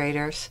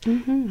illustrators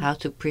how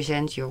to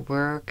present your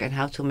work and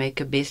how to make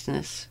a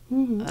business.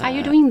 Are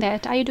you doing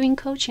that? Are you doing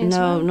coaching as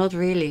well? No, not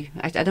really.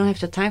 I don't have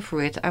the time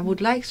for it. I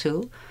would like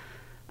to.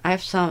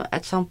 At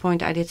some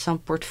point I did some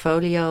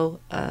portfolio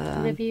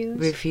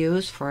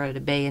reviews for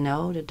the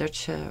BNO, the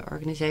Dutch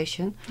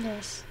organization.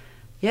 Yes.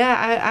 Yeah,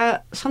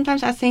 I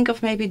sometimes I think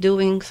of maybe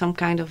doing some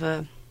kind of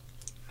a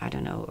I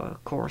don't know, a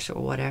course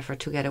or whatever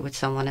together with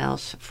someone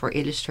else for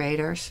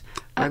illustrators,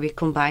 where we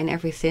combine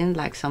everything,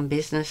 like some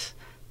business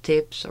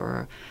tips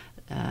or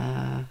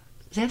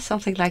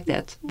something like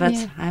that. But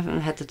I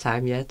haven't had the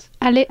time yet.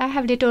 I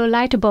have a little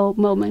light bulb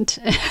moment.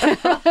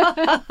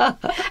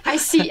 I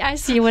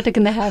see what's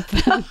going to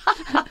happen.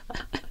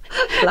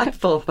 Light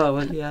bulb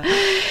moment, yeah.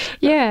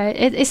 Yeah,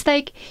 it's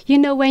like,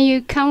 when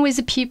you come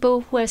with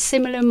people who are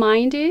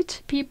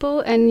similar-minded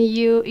people and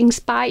you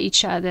inspire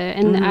each other.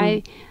 And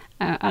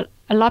a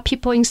lot of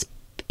people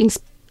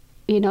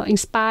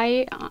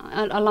inspire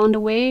along the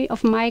way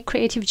of my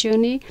creative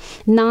journey.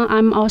 Now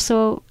I'm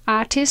also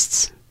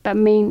artist, but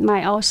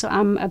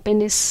I'm a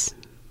business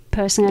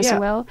person as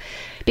well,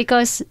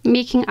 because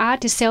making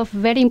art itself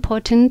very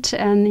important,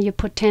 and you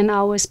put 10,000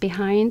 hours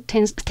behind.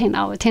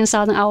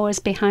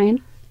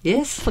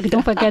 Yes.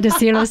 Don't forget the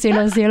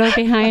 000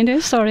 behind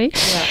it. Sorry.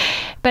 Yeah.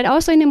 But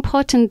also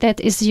important that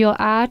is your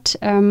art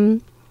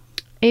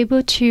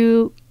able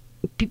to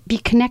be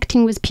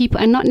connecting with people,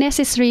 and not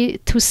necessarily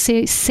to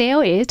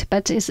sell it,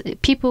 but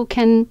people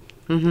can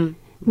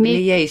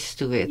liaise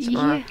to it,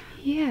 or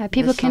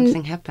people can.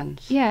 Something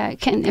happens.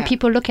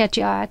 People look at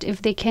your art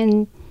if they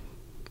can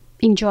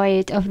enjoy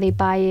it, or if they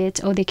buy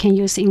it, or they can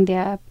use in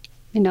their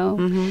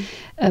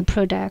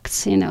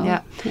products.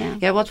 What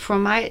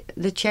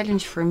the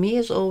challenge for me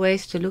is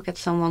always to look at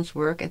someone's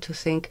work and to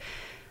think,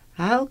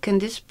 how can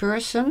this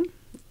person,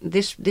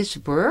 this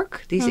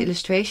work, these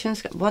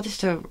illustrations, what is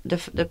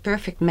the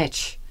perfect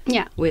match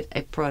with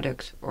a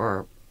product,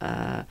 or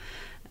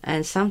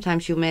and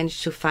sometimes you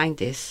manage to find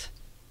this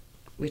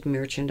with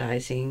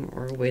merchandising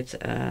or with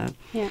a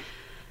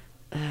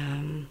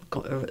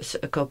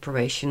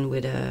cooperation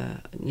with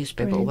a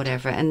newspaper or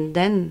whatever, and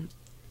then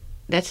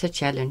that's a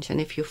challenge. And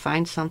if you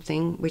find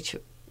something which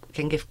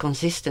can give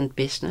consistent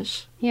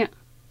business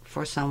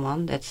for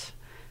someone, that's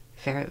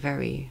very,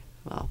 very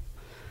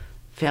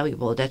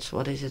valuable. That's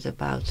what is it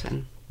about.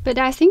 But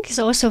I think it's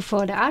also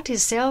for the art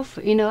itself.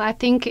 I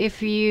think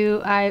if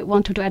I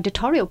want to do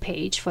editorial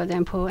page, for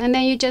example, and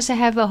then you just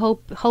have a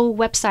whole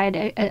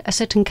website, a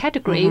certain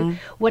category,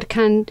 what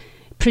can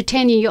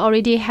pretending you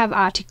already have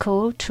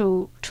article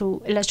to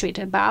illustrate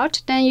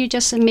about, then you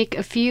just make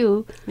a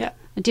few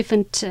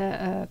different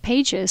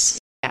pages.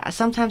 Yeah,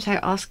 sometimes I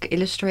ask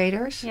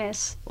illustrators,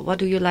 yes, what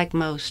do you like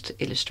most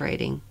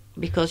illustrating?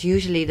 Because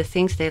usually the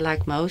things they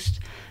like most,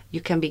 you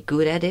can be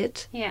good at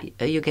it. Yeah.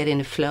 You get in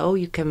a flow.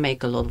 You can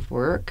make a lot of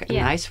work,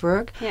 nice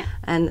work. Yeah.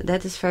 And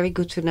that is very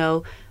good to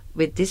know.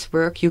 With this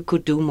work, you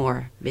could do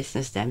more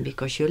business then,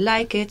 because you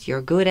like it,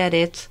 you're good at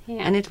it,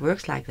 and it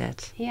works like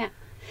that. Yeah.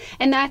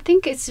 And I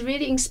think it's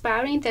really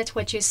inspiring, that's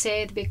what you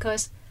said,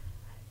 because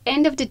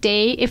end of the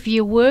day, if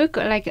you work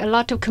like a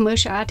lot of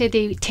commercial artists,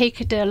 they take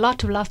a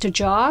lot of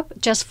job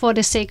just for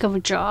the sake of a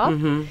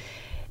job.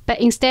 But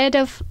instead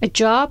of a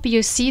job,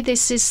 you see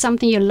this is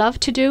something you love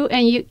to do.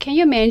 And can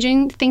you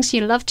imagine things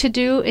you love to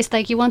do? It's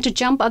like you want to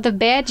jump out of the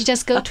bed, you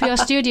just go to your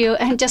studio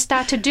and just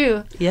start to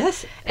do.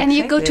 Yes, and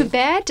you go to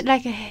bed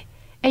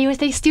and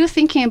you're still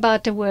thinking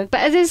about the work.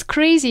 But it is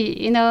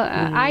crazy,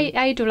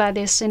 I do like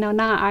this. Now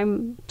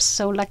I'm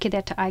so lucky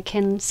that I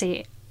can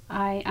say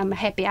I am a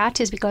happy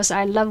artist because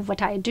I love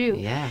what I do.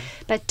 Yeah.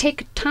 But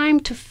take time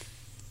to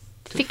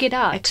figure it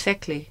out.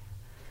 Exactly.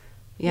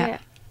 Yeah.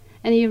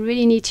 And you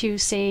really need to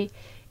say,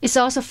 it's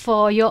also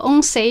for your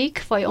own sake,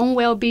 for your own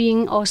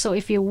well-being. Also,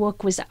 if you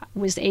work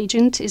with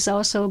agent, it's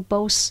also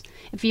both.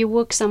 If you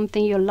work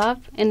something you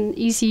love and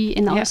easy,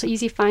 and also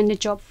easy find a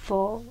job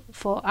for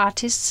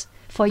artists,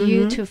 for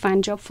you to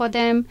find job for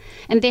them,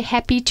 and they're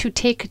happy to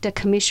take the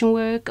commission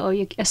work or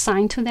you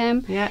assign to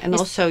them. Yeah, and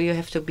also you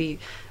have to be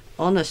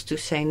honest to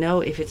say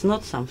no if it's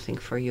not something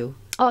for you.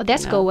 Oh,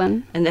 that's good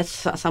one. And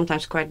that's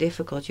sometimes quite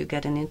difficult. You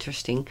get an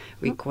interesting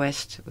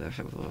request,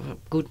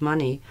 good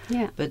money,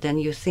 but then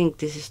you think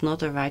this is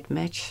not a right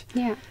match.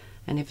 Yeah.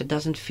 And if it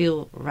doesn't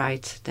feel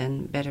right,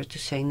 then better to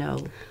say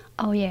no.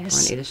 Oh,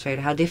 yes. For an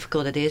illustrator. How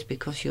difficult it is,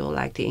 because you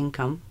like the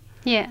income.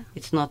 Yeah.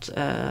 It's not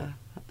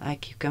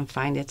like you can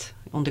find it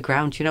on the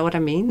ground. You know what I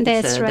mean?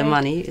 That's right. The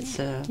money.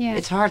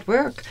 It's hard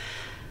work.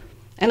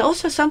 And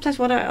also sometimes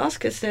what I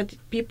ask is that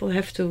people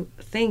have to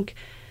think,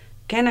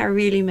 can I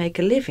really make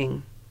a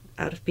living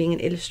out of being an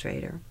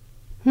illustrator?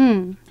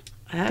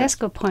 That's a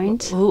good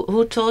point.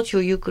 Who told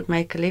you could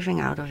make a living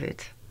out of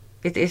it?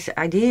 It is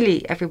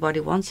ideally everybody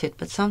wants it,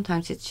 but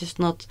sometimes it's just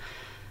not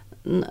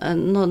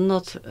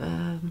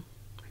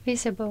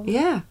visible.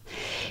 Yeah,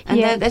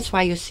 and that's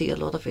why you see a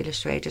lot of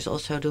illustrators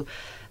also do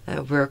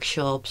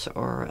workshops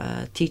or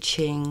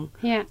teaching.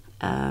 Yeah.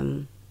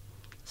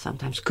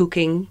 Sometimes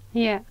cooking.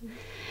 Yeah.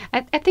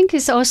 I think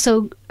it's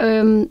also,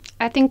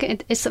 I think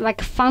it's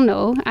like a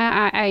funnel.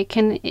 I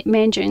can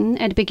imagine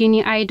at the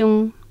beginning I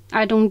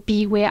don't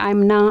be where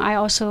I'm now. I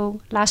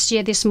also, last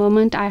year, this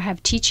moment, I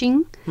have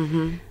teaching,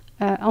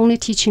 only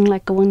teaching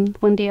like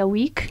one day a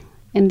week.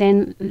 And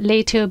then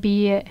later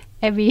be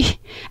every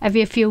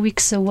few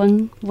weeks,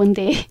 one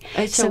day.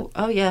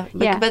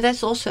 But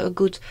that's also a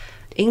good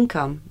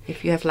income.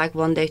 If you have like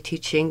one day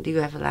teaching, do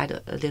you have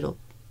a little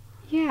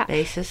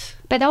basis?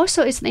 But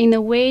also it's in a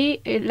way,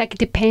 like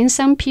depends.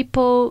 Some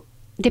people,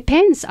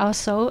 depends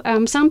also.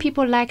 Some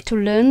people like to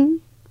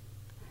learn.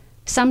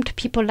 Some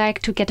people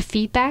like to get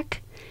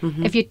feedback.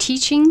 Mm-hmm. If you're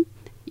teaching,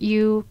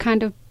 you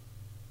have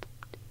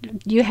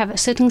a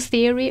certain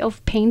theory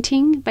of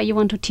painting, but you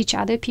want to teach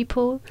other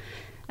people.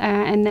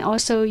 And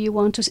also you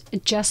want to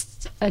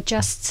adjust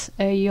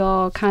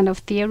your kind of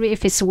theory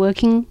if it's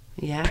working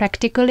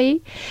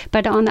practically.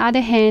 But on the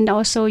other hand,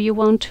 also you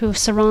want to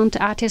surround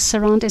artists.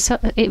 It's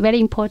very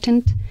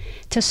important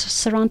to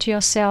surround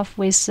yourself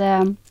with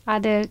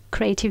other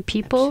creative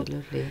people.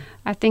 Absolutely.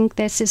 I think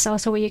this is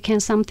also where you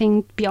can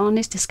be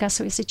honest, discuss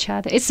with each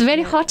other. It's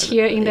very hot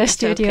here in the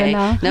studio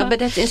now. No, but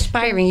that's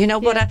inspiring. You know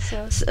what?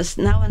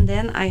 Now and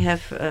then I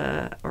have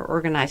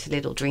organized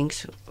little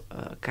drinks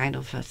kind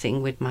of a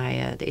thing with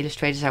my the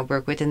illustrators I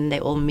work with, and they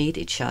all meet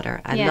each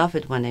other. I love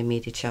it when they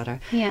meet each other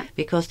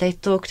because they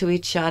talk to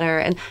each other,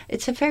 and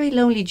it's a very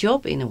lonely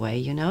job in a way.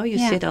 You know, you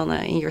sit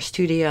in your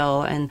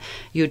studio and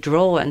you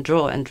draw and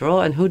draw and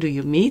draw, and who do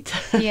you meet?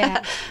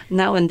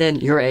 Now and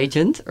then your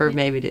agent or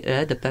maybe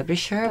the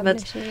publisher.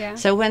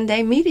 So when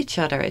they meet each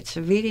other, it's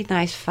a really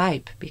nice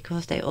vibe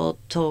because they all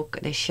talk,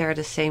 they share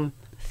the same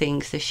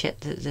things, the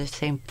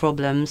same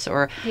problems,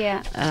 or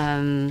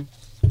and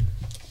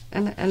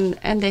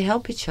they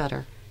help each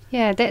other.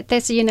 Yeah,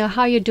 that's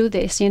how you do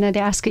this. They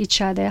ask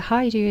each other,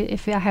 how do you,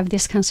 if you have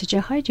this kind of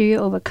situation, how do you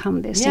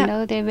overcome this?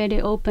 They're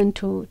very open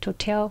to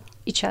tell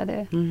each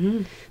other.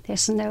 Mm-hmm.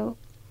 There's no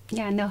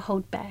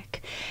hold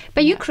back.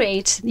 But you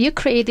create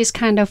this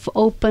kind of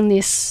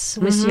openness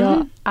with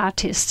your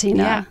artists.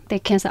 They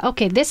can say,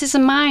 okay, this is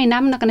mine.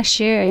 I'm not going to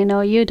share.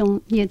 You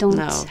don't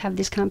have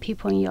this kind of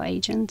people in your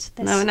agent.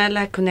 And I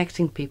like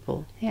connecting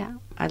people. Yeah.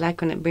 I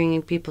like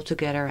bringing people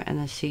together and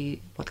then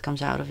see what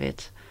comes out of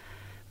it.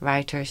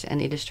 Writers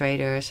and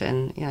illustrators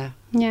and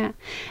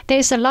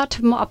there's a lot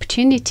more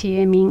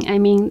opportunity. I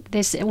mean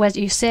this what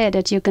you said,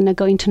 that you're gonna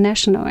go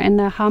international, and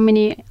how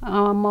many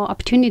more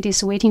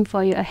opportunities waiting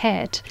for you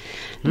ahead.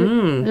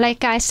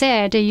 Like I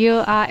said,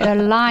 you are a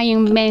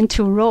lion meant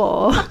to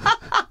roar.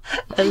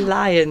 A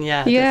lion,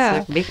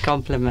 that's a big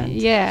compliment.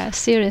 Yeah,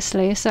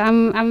 seriously. So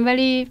I'm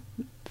very,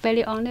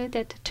 very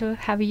honored to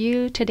have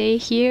you today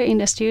here in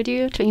the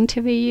studio to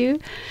interview you.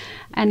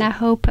 And I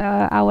hope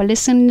our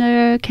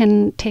listener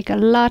can take a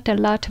lot of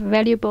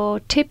valuable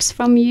tips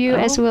from you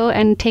as well,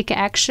 and take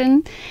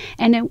action.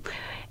 And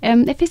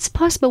if it's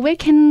possible, where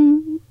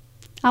can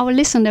our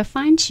listener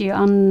find you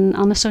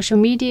on the social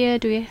media?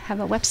 Do you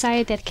have a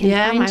website that can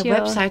find you? Yeah,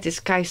 my website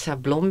is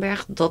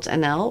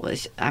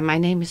kajsa.blomberg.nl. My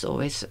name is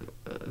always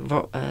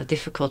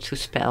difficult to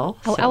spell.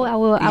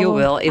 You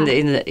will in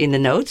the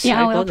notes.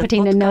 Yeah, I will put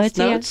in the notes.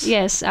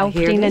 Yes, I'll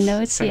put in the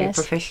notes. Very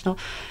professional.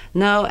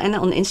 No, and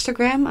on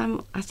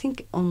Instagram, I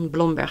think on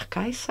Blomberg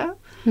Kajsa.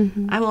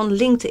 Mm-hmm. I'm on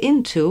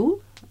LinkedIn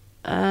too,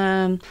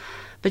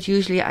 but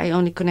usually I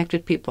only connect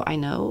with people I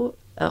know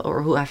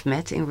or who I've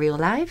met in real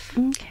life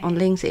on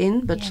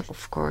LinkedIn. But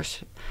of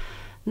course,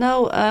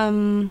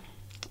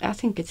 I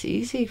think it's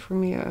easy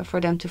for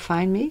them to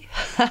find me.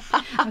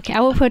 Okay, I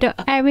will put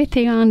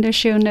everything on the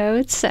show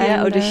notes.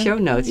 And, the show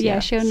notes.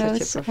 Show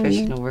notes. Such a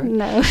professional word.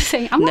 No,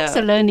 I'm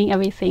also learning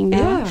everything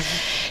now. Yeah.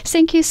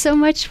 Thank you so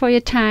much for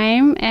your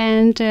time.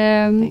 And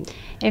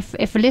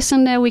if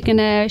listener, we're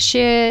gonna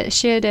share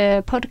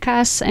the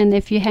podcast. And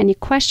if you have any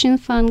questions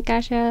from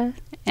Kajsa,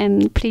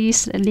 and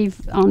please leave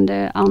on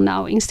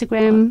our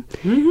Instagram.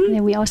 Mm-hmm.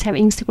 And we also have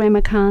Instagram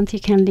account. You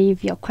can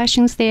leave your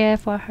questions there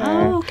for her.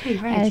 Oh, okay,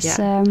 right.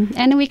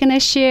 And we're gonna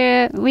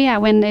share.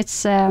 When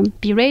it's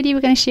be ready,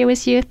 we're gonna share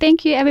with you.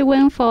 Thank you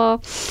everyone for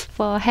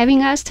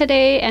having us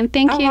today, and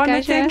thank you,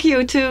 Kajsa. Thank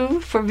you too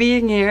for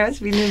being here. It's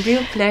been a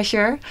real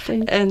pleasure,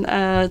 and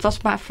it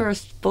was my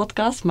first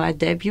podcast, my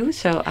debut.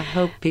 So I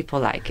hope people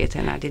like it,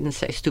 and I didn't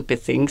say stupid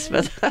things.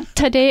 But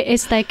today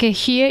it's like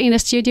here in the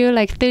studio,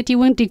 like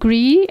 31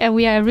 degrees, and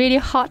we are really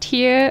hot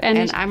here,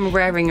 and I'm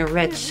wearing a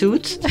red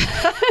suit.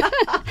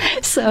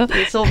 So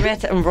it's all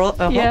red and hot.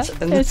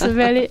 It's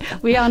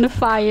we are on the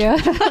fire.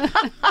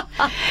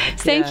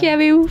 Thank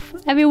you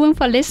everyone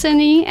for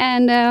listening,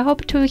 and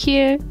hope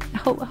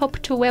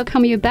to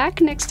welcome you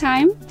back next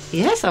time.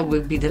 Yes, I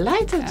will be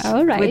delighted.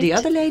 All right, with the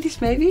other ladies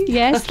maybe.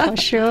 Yes, for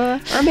sure.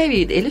 Or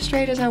maybe the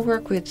illustrators I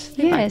work with.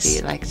 They might be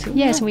like to.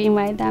 Yes, we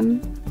invite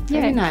them.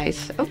 Very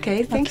nice.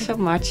 Okay, thanks so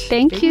much.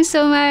 Thank you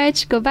so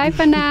much. Goodbye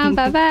for now.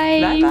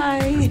 Bye-bye.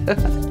 Bye-bye.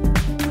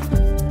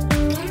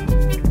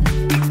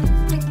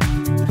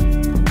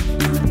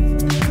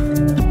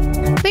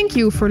 Thank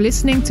you for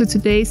listening to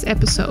today's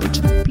episode.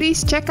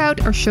 Please check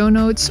out our show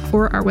notes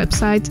or our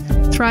website,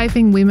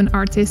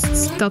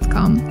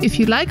 thrivingwomenartists.com. If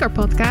you like our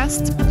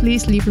podcast,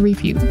 please leave a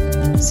review.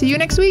 See you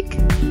next week.